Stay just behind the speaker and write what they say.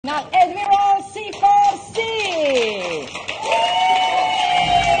Now, Admiral C4C!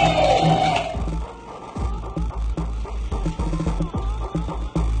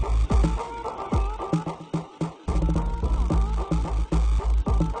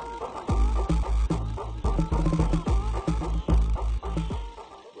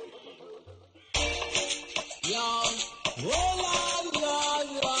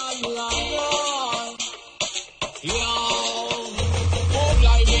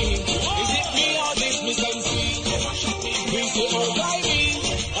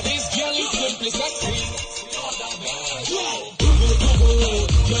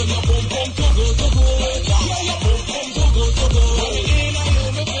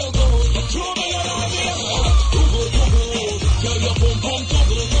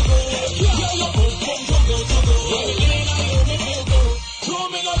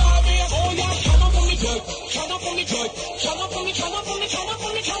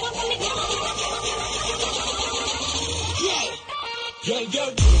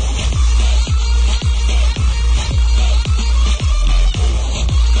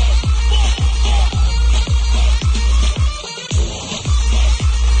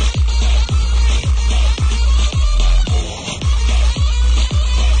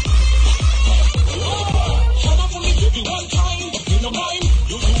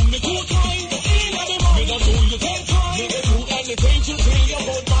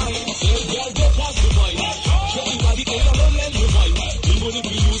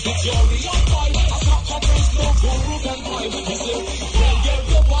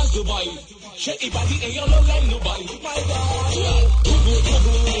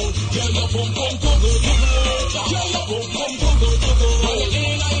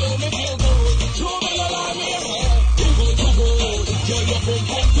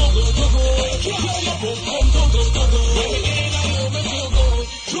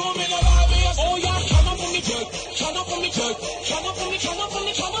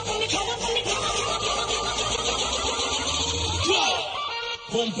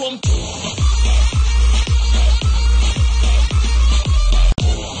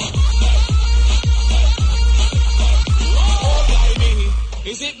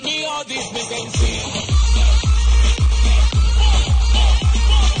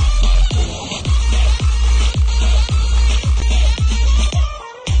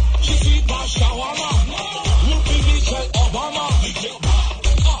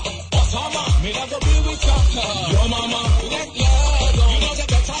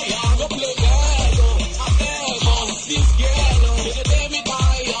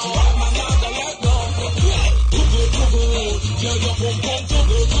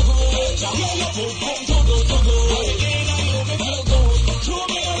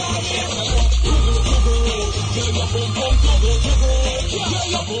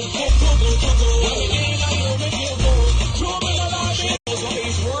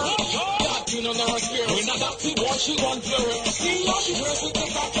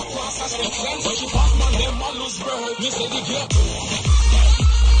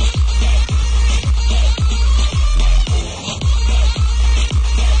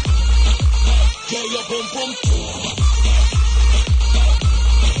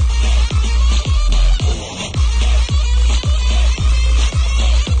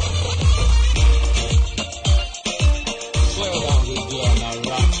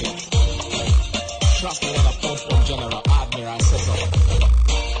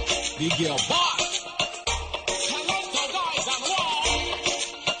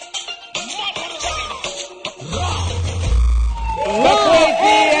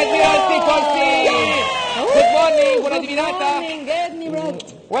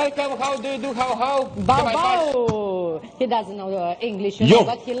 Welcome, how do you do, how? Bow. He doesn't know English,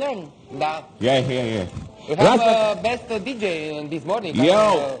 but he learned. Da. Yeah. We have best DJ in this morning.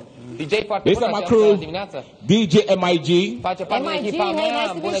 Yo. DJ foarte this bună is my crew. dimineața. DJ MIG. Face parte din echipa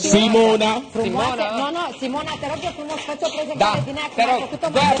mea. Bună Simona. Simona, te rog eu frumos, fă-ți o prezentare din aia, te rog.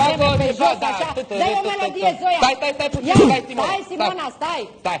 Zoia, pe jos, așa. Dă-i o melodie, Zoia. Stai puțin, stai, Simona, stai.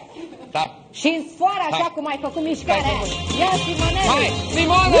 Stai. Și în sfoară, așa cum ai făcut mișcarea aia. Ia, Simonel! Hai,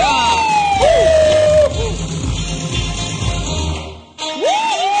 Simona!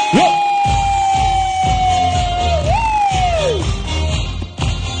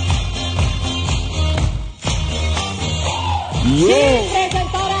 Și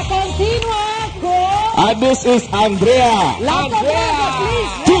prezentarea continuă cu... And this is Andrea. Andrea!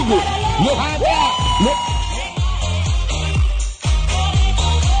 Tugu. Look. Andrea! Look.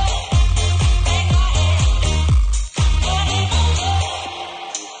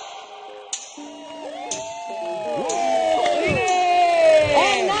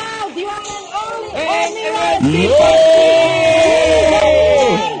 And now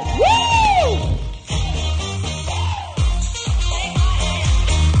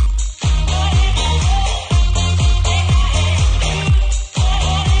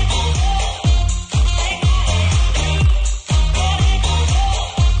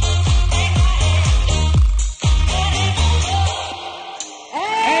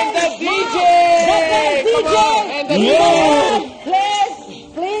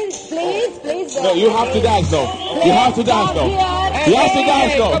No, you have to dance though. You have to dance though. You have to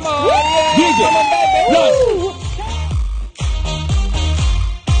dance though. Come on, DJ, yes.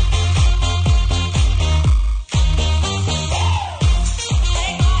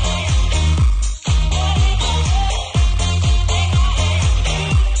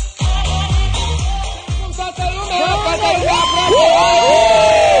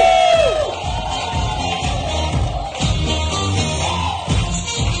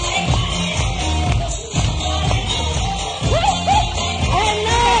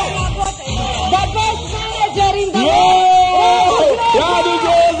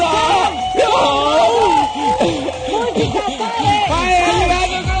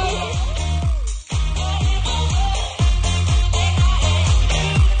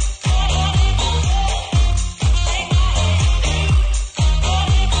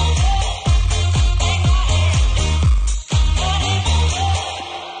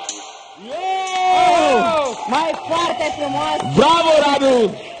 Bravo,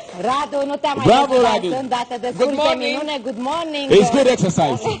 Radu! Radu, nu te-am mai Bravo, văzut Radu. dansând, dată de scurte minune. Good morning. It's good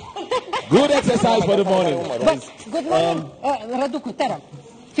exercise. Good exercise for the morning. Good morning. Răducu, te rog.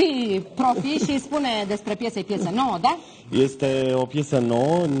 Fii profi și spune despre piesă nouă, da? Este o piesă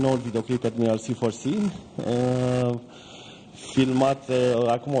nouă, noul videoclip Admiral C4C, filmat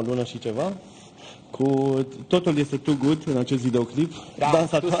acum o lună și ceva. Totul este too good în acest videoclip. Da,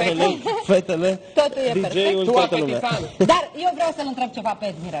 Dansatoarele, fetele, Totul e DJ-ul, Tu toată lumea. Dar eu vreau să-l întreb ceva pe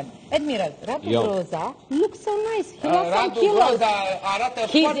Admiral. Admiral, Radu Groza looks so nice. He lost some Radu kilos. Groza arată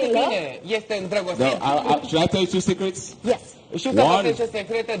foarte bine. Este îndrăgostit. Should I tell you two secrets? Yes. Știu că vă trece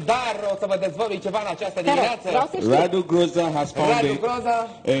secrete, dar o să vă dezvălui ceva în această dimineață. Vreau să știu. Radu Groza has found Radu Groza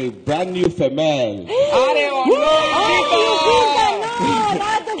a brand new female. are o nouă iubită.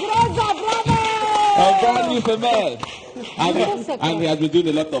 Radu Groza, bravo! A brand new female. And he has been doing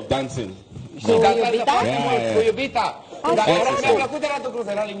a lot of dancing. Și dansează iubita? foarte mult cu iubita. Dar Yes. mi-a plăcut de Radu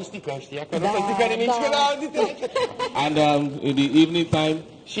Groza, era liniștică, știa că nu se zică nimic și că n-a zis nimic. And in the evening time,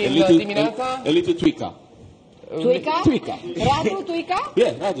 Și în dimineața? a little tweaker. Tuica? Tuica. Radu Tuica?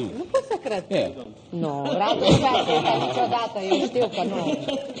 Yeah, Radu. Nu pot să cred. Yeah. Nu, Radu nu va fi niciodată, eu știu că nu.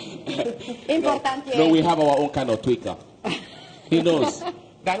 Important e... No, we have our own kind of tweaker. He knows.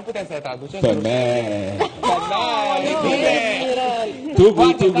 Dar nu putem să-i traducem. Female. Admiral. Too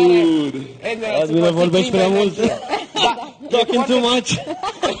good, too good. Admiral, vorbești prea mult. Talking too much.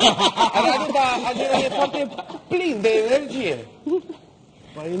 Admiral e foarte plin de energie.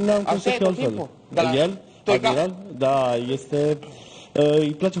 Păi n-am cum să Așa e fiu tot altfel. timpul. El, Admiral, da, este... Îi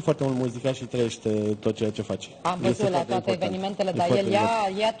place foarte mult muzica și trăiește tot ceea ce face. Am Este văzut la foarte toate important. evenimentele, E dar foarte el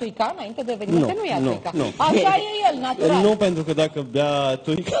important. ia tuica înainte de evenimente? Nu ia tuica. Nu. Așa e el, natural. Nu, pentru că dacă bea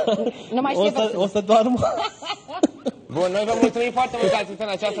tuica, Nu mai știe o să doarmă. Bun, noi vă mulțumim foarte mult că ați fost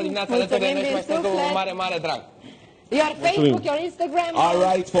în această dimineață alături de noi și mai sunt cu suflet. mare, mare drag. Your Facebook, your Instagram. All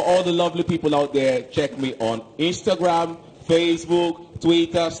right, for all the lovely people out there, check me on Instagram, Facebook,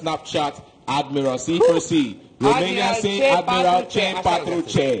 Twitter, Snapchat, Admiral C4C. Romania say Admiral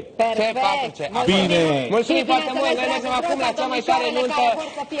C4C. Perfect. Bine. Mulțumim foarte mult. Noi mergem acum la cea mai tare nuntă.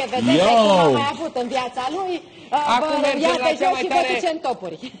 Yo! Cum a mai avut în viața lui. Acum mergem la cea mai tare... Și în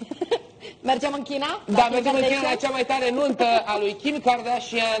topuri. Mergem în China? Da, mergem în China la cea mai tare nuntă a lui Kim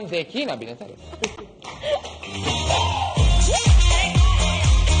Kardashian de China, bineînțeles.